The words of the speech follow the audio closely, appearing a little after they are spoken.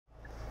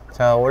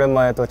자,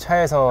 오랜만에 또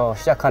차에서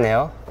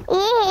시작하네요.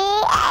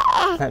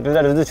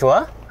 루다, 루드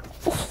좋아?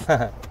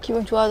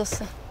 기분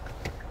좋아졌어.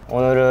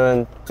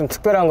 오늘은 좀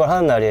특별한 걸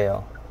하는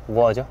날이에요.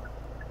 뭐 하죠?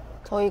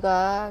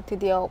 저희가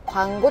드디어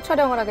광고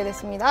촬영을 하게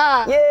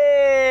됐습니다.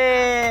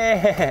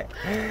 예!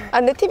 아,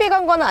 근데 TV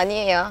광고는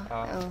아니에요.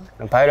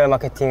 바이럴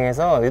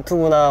마케팅에서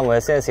유튜브나 뭐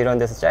SNS 이런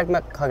데서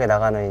짤막하게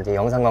나가는 이제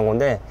영상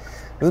광고인데,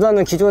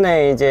 루다는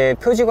기존에 이제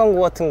표지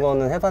광고 같은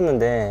거는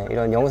해봤는데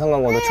이런 영상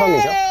광고는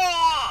처음이죠?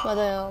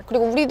 맞아요.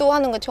 그리고 우리도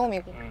하는 거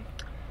처음이고.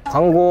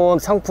 광고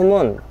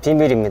상품은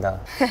비밀입니다.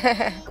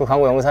 그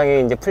광고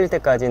영상이 이제 풀릴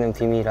때까지는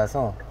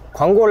비밀이라서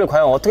광고를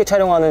과연 어떻게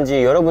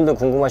촬영하는지 여러분도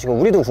궁금하시고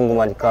우리도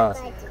궁금하니까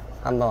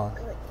한번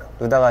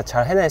루다가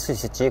잘 해낼 수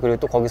있을지, 그리고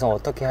또 거기서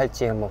어떻게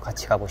할지 한번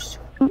같이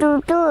가보시죠.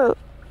 루루.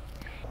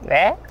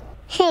 네?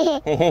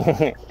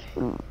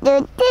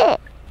 루루.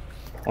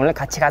 오늘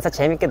같이 가서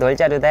재밌게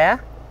놀자, 루다야.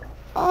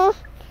 응.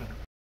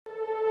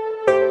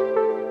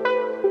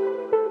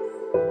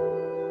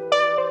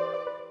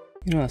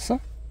 일어났어?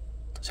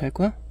 더 잘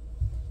거야?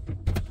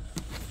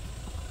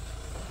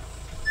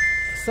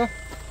 됐어?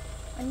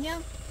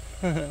 안녕.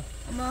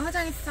 엄마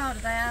화장했어,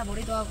 루다야.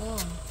 머리도 하고.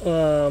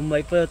 와, 엄마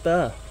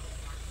이뻐졌다.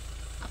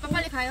 아빠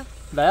빨리 가요.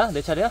 나야?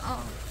 내 차례야?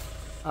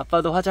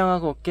 아빠도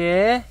화장하고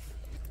올게.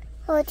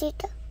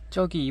 어디다?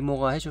 저기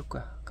이모가 해줄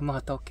거야. 금방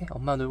갔다 올게.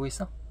 엄마 놀고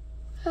있어?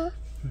 응.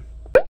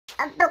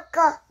 아빠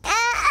거.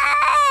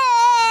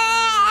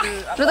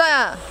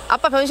 루다야,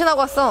 아빠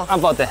변신하고 왔어.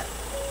 아빠 어때?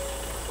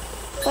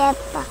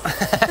 예뻐.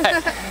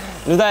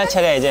 루다의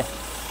차례야, 이제.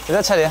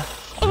 루다 차례야.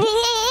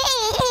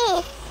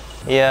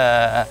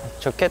 이야,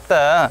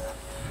 좋겠다.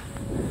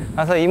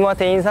 가서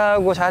이모한테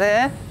인사하고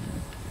잘해.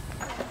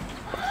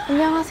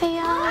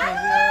 안녕하세요.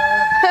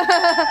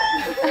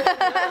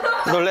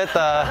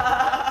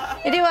 놀랬다.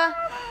 이리 와.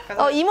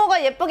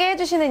 이모가 예쁘게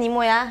해주시는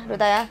이모야,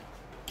 루다야.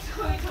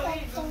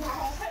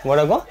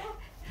 뭐라고?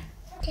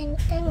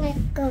 괜찮을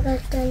것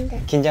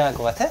같은데. 긴장할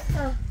것 같아?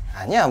 어.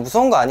 아니야,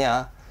 무서운 거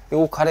아니야. 이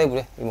옷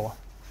갈아입으래, 이모가.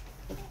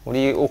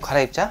 우리 옷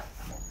갈아입자.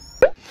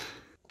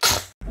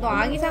 너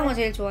아기상어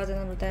제일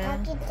좋아하잖아, 루다야.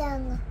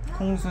 아기장어.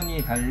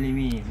 홍순이,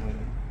 달림이 뭐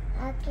이런.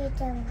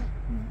 아기장어.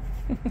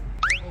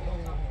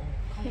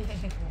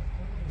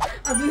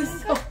 아,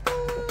 눈썹.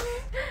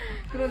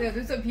 그러네요,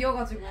 눈썹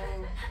비어가지고.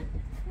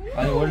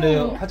 아니, 원래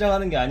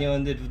화장하는 게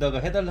아니었는데 루다가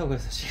해달라고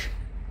해서 지금.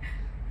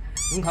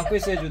 눈 감고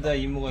있어야지 루다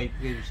이모가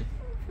이쁘게 해주지.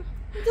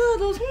 루다,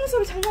 너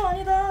속눈썹이 장난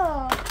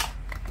아니다.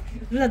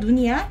 루다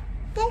눈이야?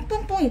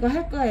 뽕뽕뽕 이거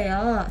할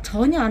거예요.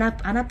 전혀 안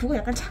아프고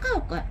약간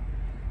차가울 거야.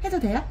 해도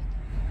돼요?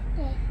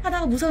 네.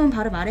 하다가 무서우면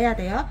바로 말해야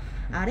돼요.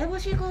 아래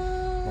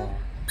보시고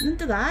눈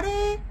뜨고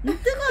아래,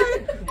 눈 뜨고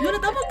아래. 눈을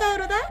떠볼까요,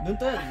 루다? 눈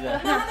떠야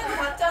루다. 하는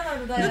거 봤잖아,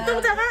 루다야.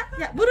 눈동자가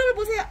야 무릎을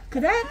보세요.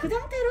 그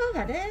상태로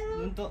가래요.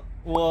 눈 떠.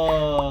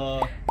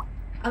 우와.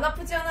 안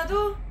아프지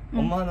않아도?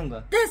 엄마 하는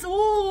거야. 됐어.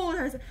 오,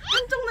 잘했어.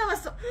 한쪽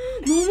남았어.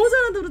 너무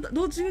잘한다, 루다.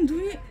 너 지금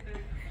눈이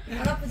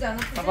안 아프지, 안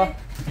아프지? 봐봐.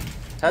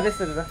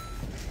 잘됐어, 루다.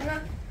 하나.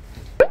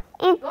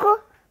 이거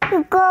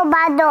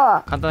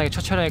봐도. 간단하게 첫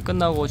촬영이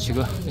끝나고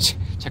지금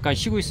잠깐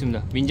쉬고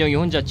있습니다. 민정이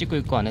혼자 찍고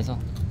있고 안에서.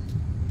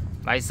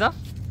 맛있어?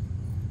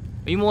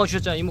 이모가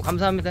주셨잖아. 이모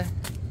감사합니다.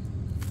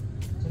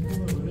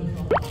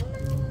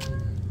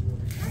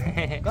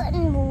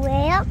 이건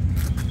뭐예요?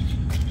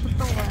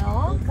 어떤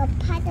거요? 이거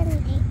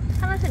파던데.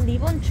 하나씩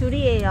리본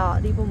줄이에요.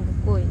 리본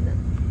묶고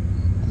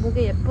있는.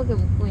 목에 예쁘게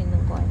묶고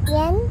있는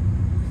거예요.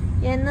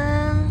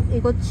 얘는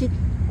이거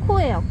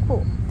코예요,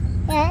 코.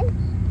 얜?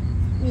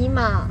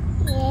 이마.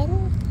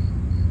 얜?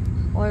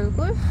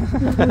 얼굴?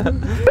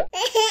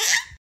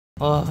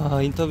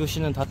 인터뷰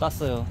씬은 다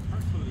땄어요.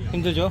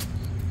 힘들죠?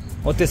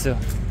 어땠어요?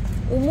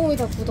 온몸이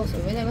다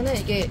굳었어요. 왜냐면은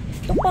이게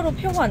똑바로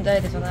펴고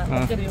앉아야 되잖아.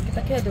 어깨도 이렇게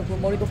딱 해야 되고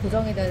머리도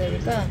고정해야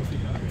되니까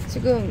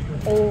지금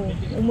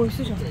온몸이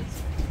쑤셔.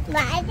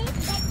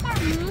 맛있겠다.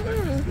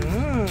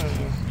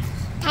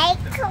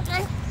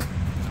 달콤한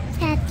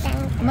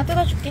사탕. 엄마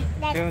뜯어줄게.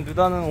 지금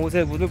누다는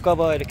옷에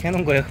묻을까봐 이렇게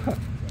해놓은 거예요.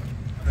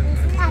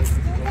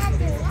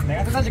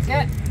 내가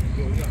뜯어줄게.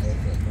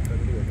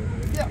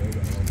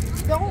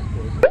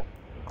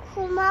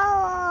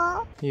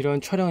 고마워.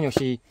 이런 촬영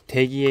역시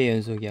대기의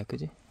연속이야,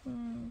 그지?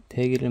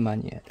 대기를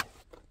많이 해야 돼.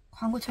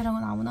 광고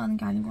촬영은 아무나 하는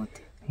게 아닌 것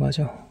같아.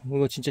 맞아.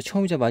 이거 진짜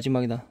처음이자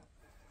마지막이다.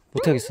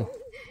 못하겠어.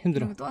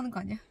 힘들어. 또 하는 거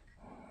아니야?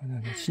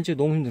 진짜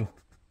너무 힘들어.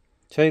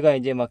 저희가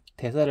이제 막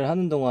대사를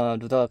하는 동안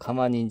루다가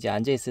가만히 이제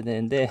앉아 있어야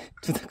되는데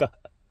루다가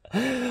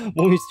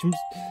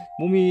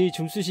몸이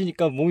좀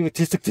쑤시니까 몸이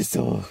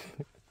들썩들썩.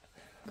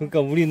 그러니까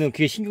우리는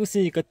그게 신경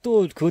쓰니까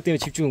또 그것 때문에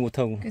집중을 못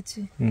하고.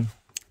 그치. 응.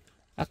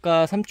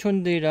 아까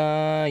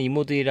삼촌들이랑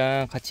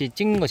이모들이랑 같이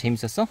찍는 거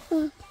재밌었어?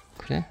 응.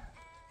 그래?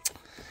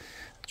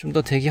 좀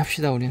더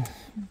대기합시다, 우리는.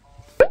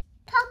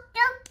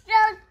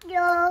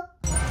 톡톡톡톡.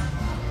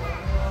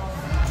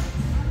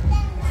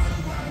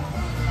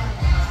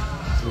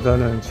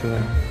 루다는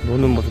지금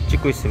노는 모습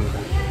찍고 있습니다.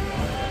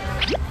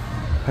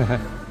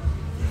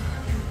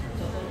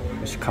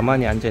 역시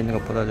가만히 앉아있는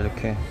것보다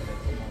저렇게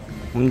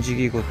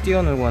움직이고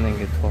뛰어놀고 하는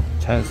게 더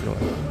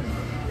자연스러워요.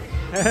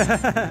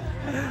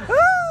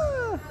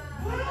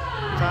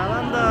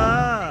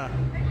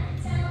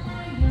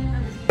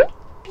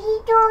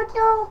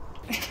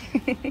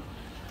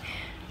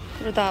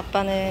 루다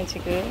아빠는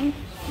지금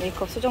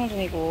메이크업 수정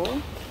중이고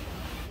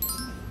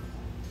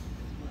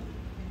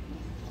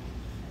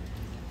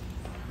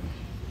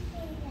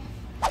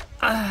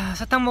아,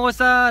 사탕 먹을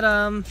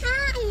사람.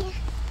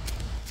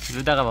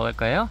 루다가 먹을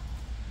거예요?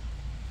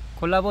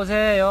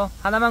 골라보세요.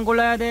 하나만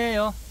골라야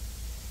돼요.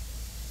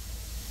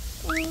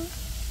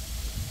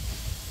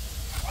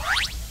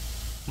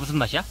 무슨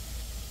맛이야?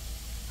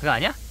 그거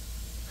아니야?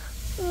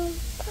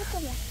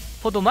 포도맛.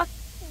 포도맛?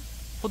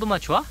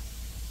 포도맛 좋아?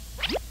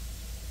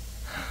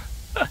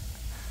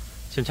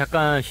 지금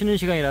잠깐 쉬는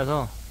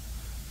시간이라서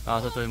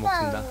나와서 또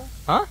먹습니다.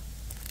 어?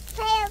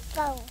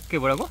 새우깡. 그게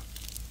뭐라고?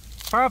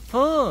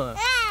 파프.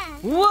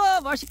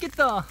 우와,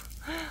 맛있겠다.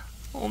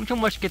 엄청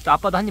맛있겠다.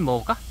 아빠도 한 입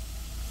먹을까?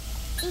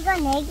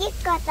 이건 애기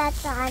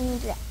거라서 안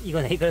돼.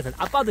 이건 애기 그래서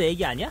아빠도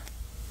애기 아니야?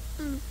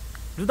 응.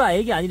 루다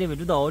애기 아니라며.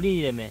 루다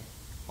어린이라며.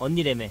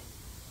 언니라며.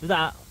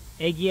 루다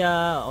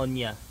애기야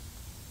언니야?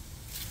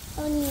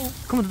 언니.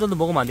 그럼 루다도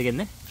먹으면 안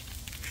되겠네?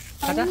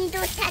 가자. 언니도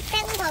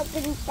사탕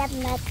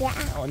먹은단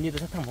말이야. 언니도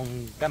사탕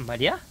먹는단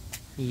말이야?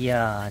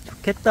 이야,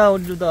 좋겠다.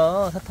 우리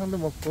루다 사탕도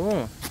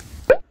먹고.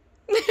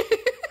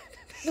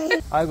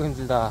 아이고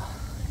힘들다.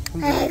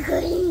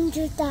 아이고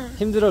힘들다.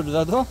 힘들어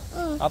루다도?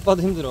 응.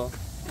 아빠도 힘들어.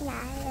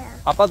 나요.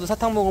 아빠도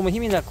사탕 먹으면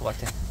힘이 날 것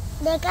같아.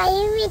 내가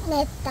힘이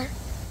냈다.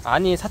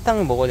 아니,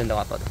 사탕을 먹어야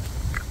된다고 아빠도.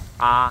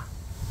 아,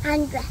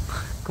 안 돼.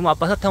 그럼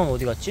아빠 사탕은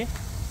어디 갔지?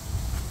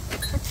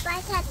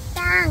 아빠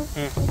사탕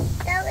응.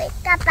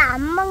 썩을까봐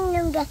안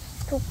먹는 게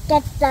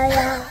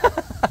좋겠어요.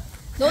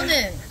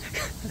 너는?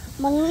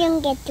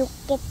 먹는 게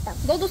좋겠어.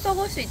 너도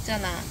써볼 수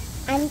있잖아.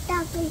 안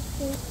썩을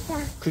수 있어.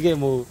 그게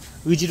뭐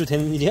의지로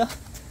되는 일이야?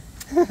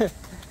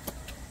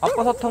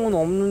 아빠 사탕은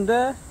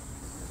없는데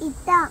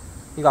있어.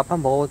 이거 아빠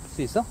먹을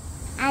수 있어?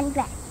 안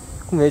돼.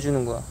 그럼 왜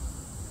주는 거야?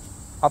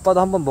 아빠도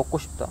한번 먹고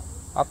싶다.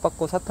 아빠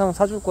거 사탕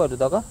사줄 거야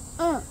루다가?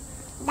 응.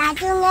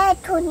 나중에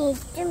돈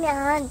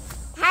있으면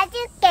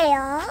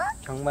사줄게요.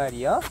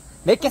 정말이요?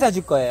 몇 개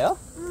사줄 거예요?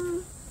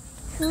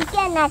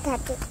 2개나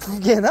사줄.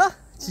 2개나?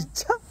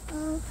 진짜?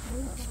 응.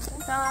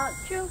 자,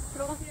 큐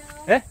들어가세요.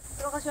 예?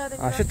 들어가셔야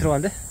됩니다. 아, 슛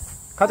들어간대?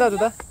 가자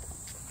루다.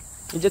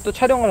 이제 또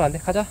촬영을 한대.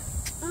 가자.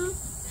 응.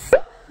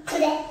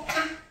 그래.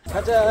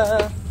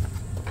 가자.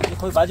 이제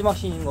거의 마지막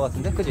씬인 것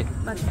같은데, 그지?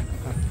 맞아.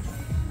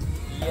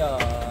 이야.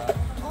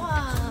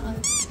 우와.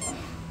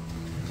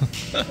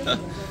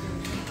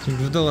 지금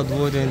루다가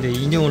누워야 되는데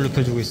인형을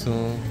눕혀주고 있어.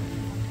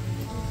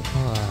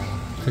 와,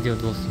 드디어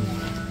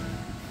누웠습니다.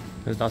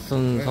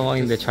 낯선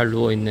상황인데 잘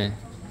누워있네.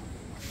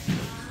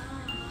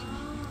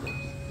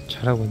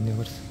 잘하고 있네,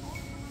 그래서.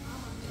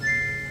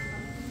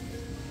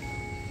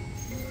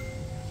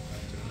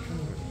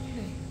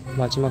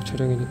 마지막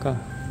촬영이니까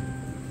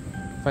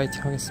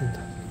파이팅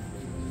하겠습니다.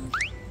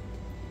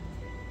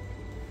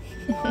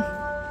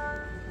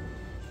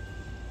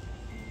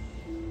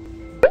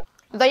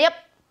 루다 얍.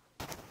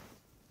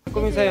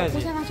 꿈 인사해야지.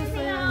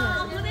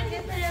 고생하셨어요.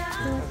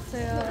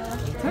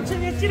 고생하셨어요.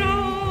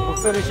 삼촌이었지롱.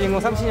 목소리 주인공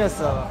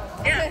삼촌이었어.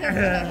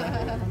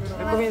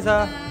 배꼽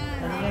인사.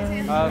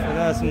 아,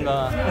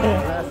 고생하셨습니다.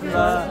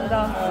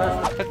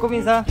 고생하셨습니다. 배꼽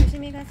인사.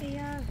 조심히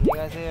가세요. 안녕히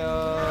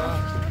가세요.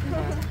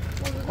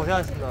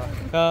 고생하셨습니다.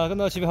 야,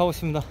 끝나고 집에 가고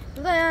있습니다.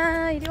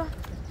 루다야, 이리 와.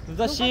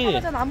 루다씨,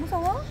 깜깜하잖아. 안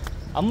무서워?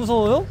 안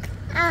무서워요?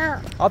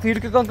 아, 앞이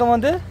이렇게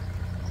깜깜한데?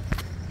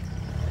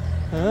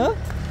 응?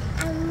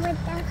 안 묻어.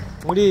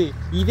 우리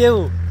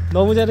이배우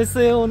너무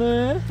잘했어요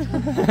오늘.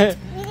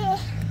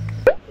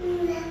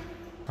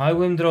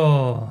 아이고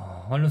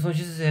힘들어. 얼른 손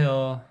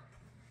씻으세요.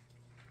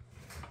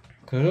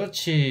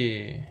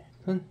 그렇지.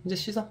 손 이제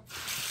씻어.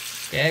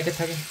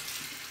 깨끗하게.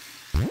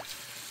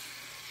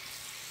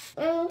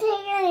 응,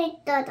 세균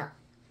있어도.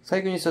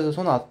 살균 있어서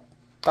손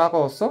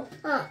따가웠어?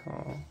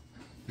 어.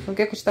 손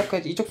깨끗이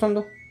닦아야지. 이쪽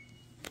손도.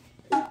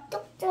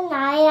 뚝뚝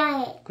나야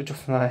해. 그쪽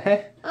손 하나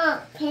해?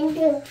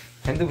 밴드.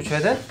 밴드 붙여야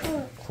돼?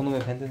 응. 그놈의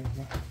밴드는.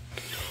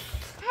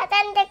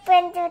 파란색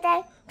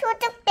밴드랑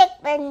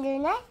초록색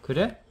밴드네?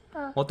 그래?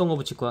 어. 어떤 거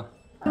붙일 거야?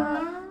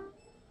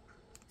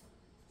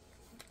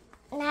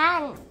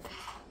 난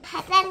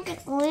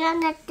파란색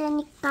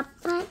모여놨으니까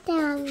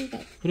파란색.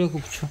 그래, 그거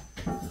붙여.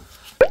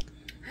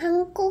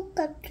 한국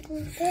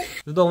같은데?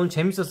 루다 오늘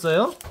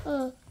재밌었어요?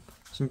 응.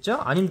 진짜?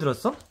 안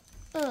힘들었어?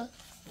 응.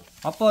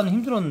 아빠는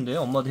힘들었는데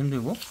엄마도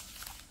힘들고.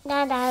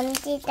 난 안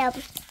찢어.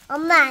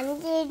 엄마 안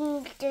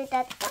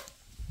찢었어?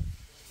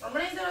 엄마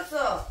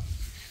힘들었어.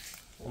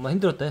 엄마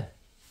힘들었대.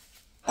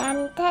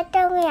 난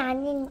태동이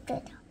안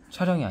힘들어.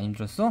 촬영이 안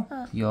힘들었어?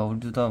 응. 이야, 우리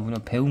루다 뭐냐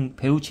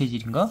배우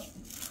체질인가?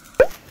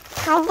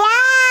 가자!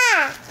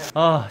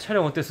 아,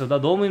 촬영 어땠어? 나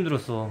너무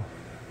힘들었어.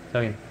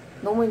 장인.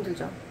 너무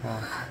힘들죠. 어.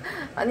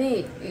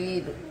 아니,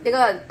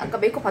 내가 아까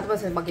메이크업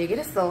받으면서 막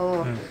얘기를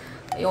했어.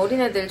 이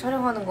어린애들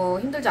촬영하는 거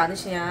힘들지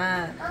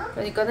않으시냐.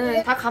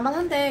 그러니까는 다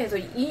감안한데. 그래서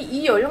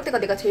이 연령대가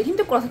내가 제일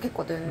힘들 거라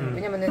생각했거든.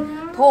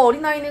 왜냐면은 더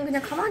어린 아이는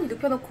그냥 가만히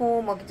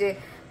눕혀놓고 막 이제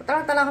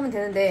딸랑딸랑 하면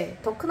되는데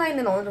더 큰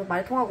아이는 어느 정도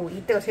말 통하고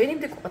이때가 제일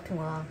힘들 것 같은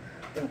거야.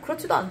 근데 뭐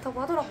그렇지도 않다고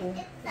하더라고.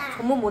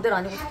 전문 모델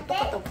아니고 다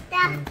똑같다고.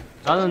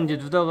 나는 이제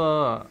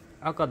루다가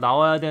아까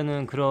나와야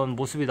되는 그런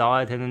모습이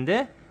나와야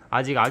되는데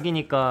아직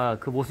아기니까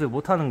그 모습을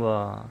못하는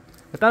거야.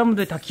 다른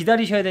분들이 다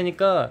기다리셔야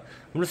되니까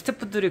물론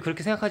스태프들이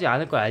그렇게 생각하지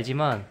않을 걸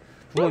알지만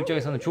부모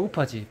입장에서는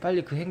조급하지.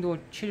 빨리 그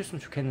행동을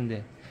취해줬으면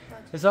좋겠는데.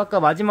 그래서 아까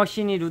마지막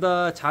씬이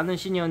루다 자는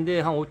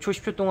씬이었는데 한 5초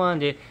 10초 동안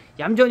이제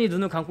얌전히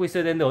눈을 감고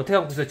있어야 되는데 어떻게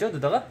감고 있었죠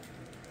루다가?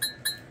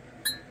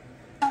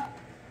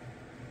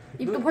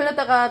 입도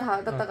벌렸다가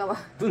닫았다가 막.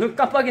 눈을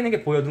깜빡이는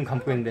게 보여. 눈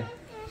감고 있는데.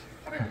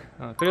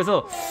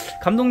 그래서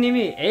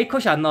감독님이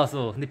A컷이 안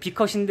나왔어. 근데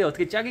B컷인데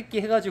어떻게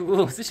짜깁기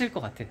해가지고 쓰실 것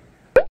같아.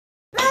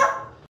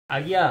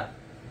 아기야.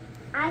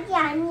 아기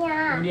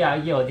아니야. 우리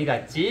아기 어디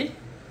갔지?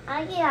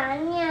 아기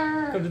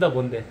아니야. 그럼 누나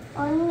뭔데?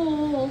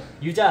 언니.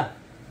 유자.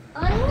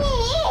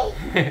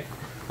 언니.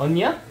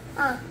 언니야?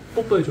 어.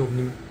 뽀뽀해줘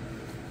언니.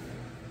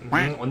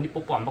 언니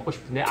뽀뽀 안 받고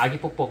싶은데 아기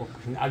뽀뽀 받고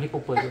싶은데 아기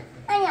뽀뽀해줘.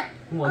 아니야.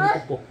 그럼 언니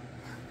뽀뽀.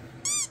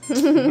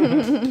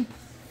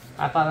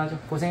 아빠 안아줘.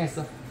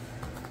 고생했어.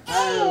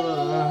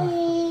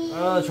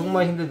 아유,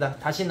 정말 힘들다.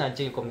 다시는 안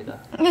찍을 겁니다.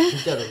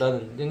 진짜로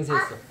나는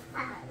냉세했어.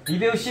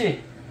 이배우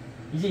씨,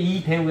 이제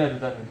이 배우야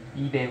루다는.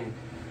 이 배우.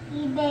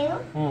 이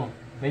배우?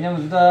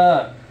 왜냐면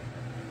루다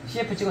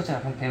CF 찍었잖아.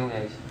 그럼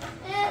배우야지.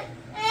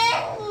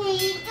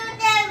 이도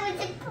되고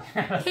싶어.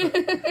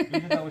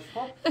 이루다 하고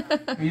싶어?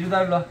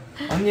 이루다 일로 와.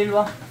 언니 일로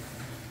와.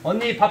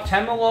 언니 밥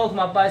잘 먹어.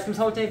 그럼 아빠 아이스크림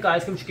사올 테니까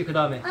아이스크림 줄게 그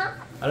다음에.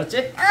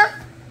 알았지?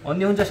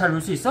 언니 혼자 잘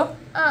놀 수 있어?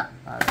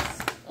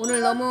 알았어.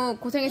 오늘 너무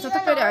고생해서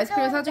특별히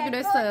아이스크림 사주기로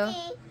했어요.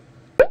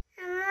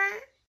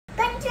 엄마,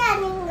 깐치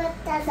아닌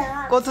것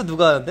같아서. 껐어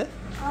누가 하는데?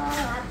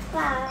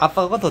 아빠.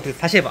 아빠가 껐어. 어떻게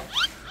다시 해봐.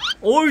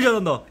 어우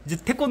잘한다. 이제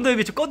태권도에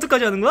비해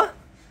껐트까지 하는 거야?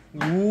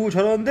 오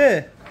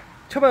잘하는데.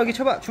 쳐봐 여기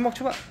쳐봐. 주먹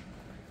쳐봐.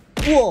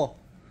 우와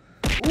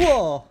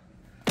우와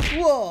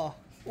우와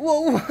우와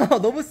우와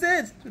너무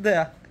세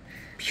루다야.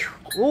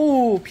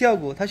 오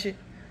피하고 다시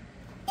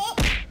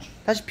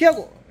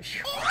피하고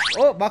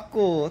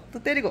맞고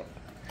또 때리고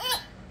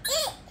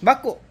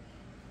맞고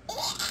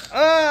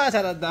아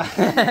잘한다.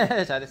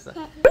 잘했어.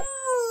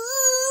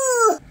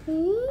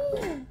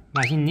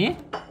 맛있니?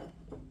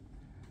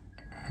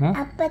 어?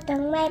 아빠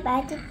정말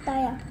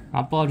맛있어요.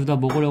 아빠가 루다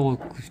먹으려고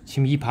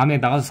지금 이 밤에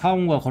나가서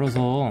사온 거야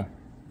걸어서.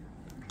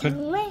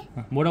 정말?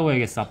 뭐라고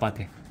해야겠어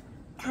아빠한테?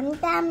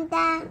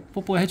 감사합니다.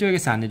 뽀뽀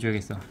해줘야겠어 안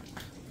해줘야겠어?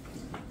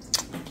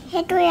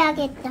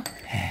 해줘야겠다.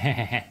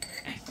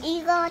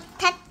 이거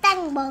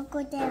타딱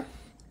먹으세요.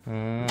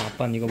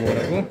 아빠는 이거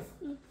먹으라고?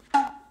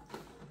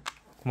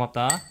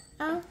 고맙다.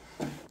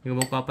 이거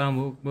먹고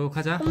아빠랑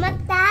목욕하자.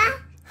 고맙다.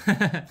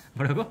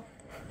 뭐라고?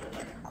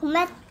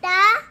 고맙다.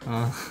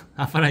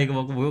 아빠랑 이거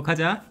먹고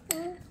목욕하자.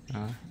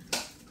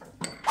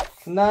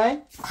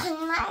 굿나잇.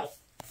 정말.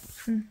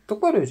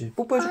 똑바로 해야지.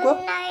 뽀뽀해줄 거야?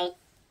 정말.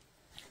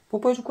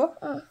 뽀뽀해줄 거야?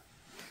 응.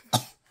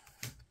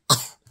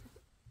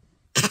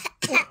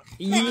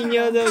 이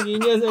녀석이.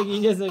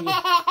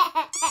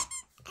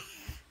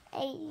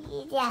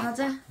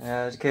 가자.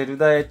 야, 이렇게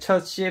루다의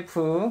첫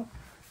CF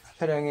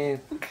촬영이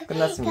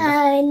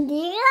끝났습니다.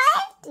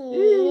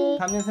 건디가지.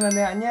 다음 영상에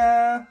만나요.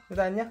 안녕.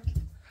 루다 안녕.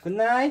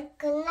 굿나잇.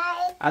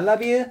 굿나잇. I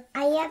love you.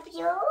 I love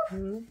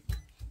you.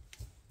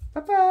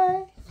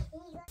 빠빠이.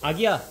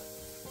 아기야.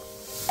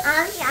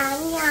 아기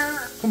아니야.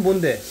 그럼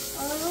뭔데?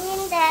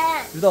 언니인데.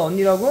 루다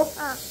언니라고?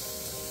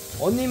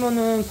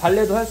 언니면은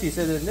발레도 할 수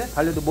있어야 되는데?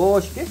 발레도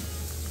멋있게?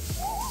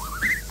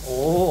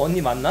 오,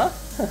 언니 맞나?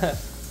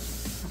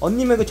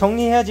 언니면 그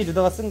정리해야지,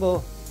 루다가 쓴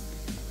거.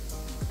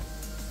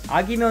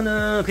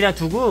 아기면은 그냥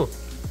두고,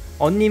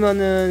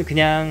 언니면은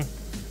그냥,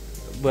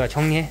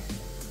 정리해.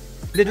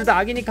 근데 루다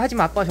아기니까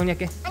하지마, 아빠가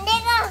정리할게.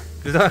 내가.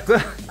 루다 할 거야?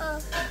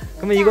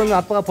 그러면 이거는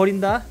아빠가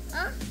버린다.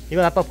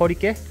 이건 아빠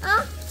버릴게.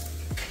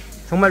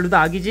 정말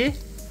루다 아기지?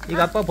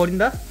 이거 아빠가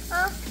버린다?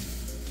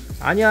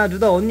 아니야,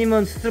 루다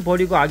언니면 스스로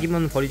버리고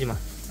아기면 버리지 마.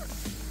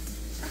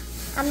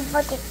 안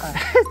버릴 거야.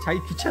 자기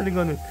귀찮은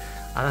거는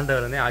안 한다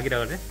그러네.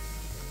 아기라 그래.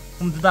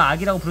 그럼 루다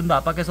아기라고 부른다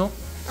아빠 계속?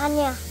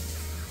 아니야.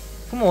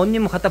 그럼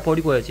언니면 갖다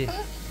버리고 해야지.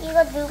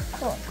 이거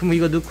넣고. 그럼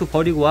이거 넣고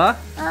버리고 와?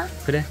 어?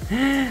 그래.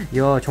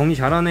 야 정리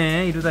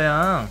잘하네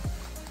이루다야.